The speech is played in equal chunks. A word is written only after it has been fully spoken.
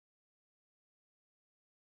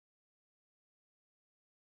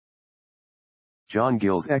John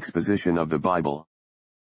Gill's Exposition of the Bible.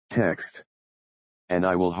 Text. And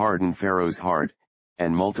I will harden Pharaoh's heart,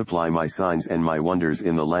 and multiply my signs and my wonders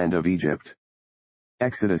in the land of Egypt.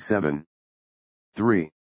 Exodus 7.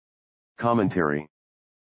 3. Commentary.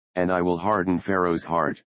 And I will harden Pharaoh's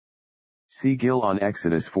heart. See Gill on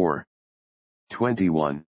Exodus 4.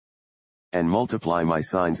 21. And multiply my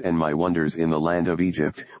signs and my wonders in the land of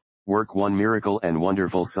Egypt, work one miracle and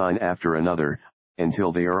wonderful sign after another,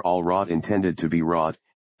 until they are all wrought intended to be wrought,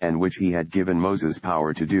 and which he had given Moses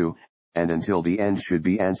power to do, and until the end should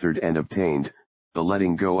be answered and obtained, the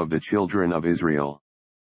letting go of the children of Israel.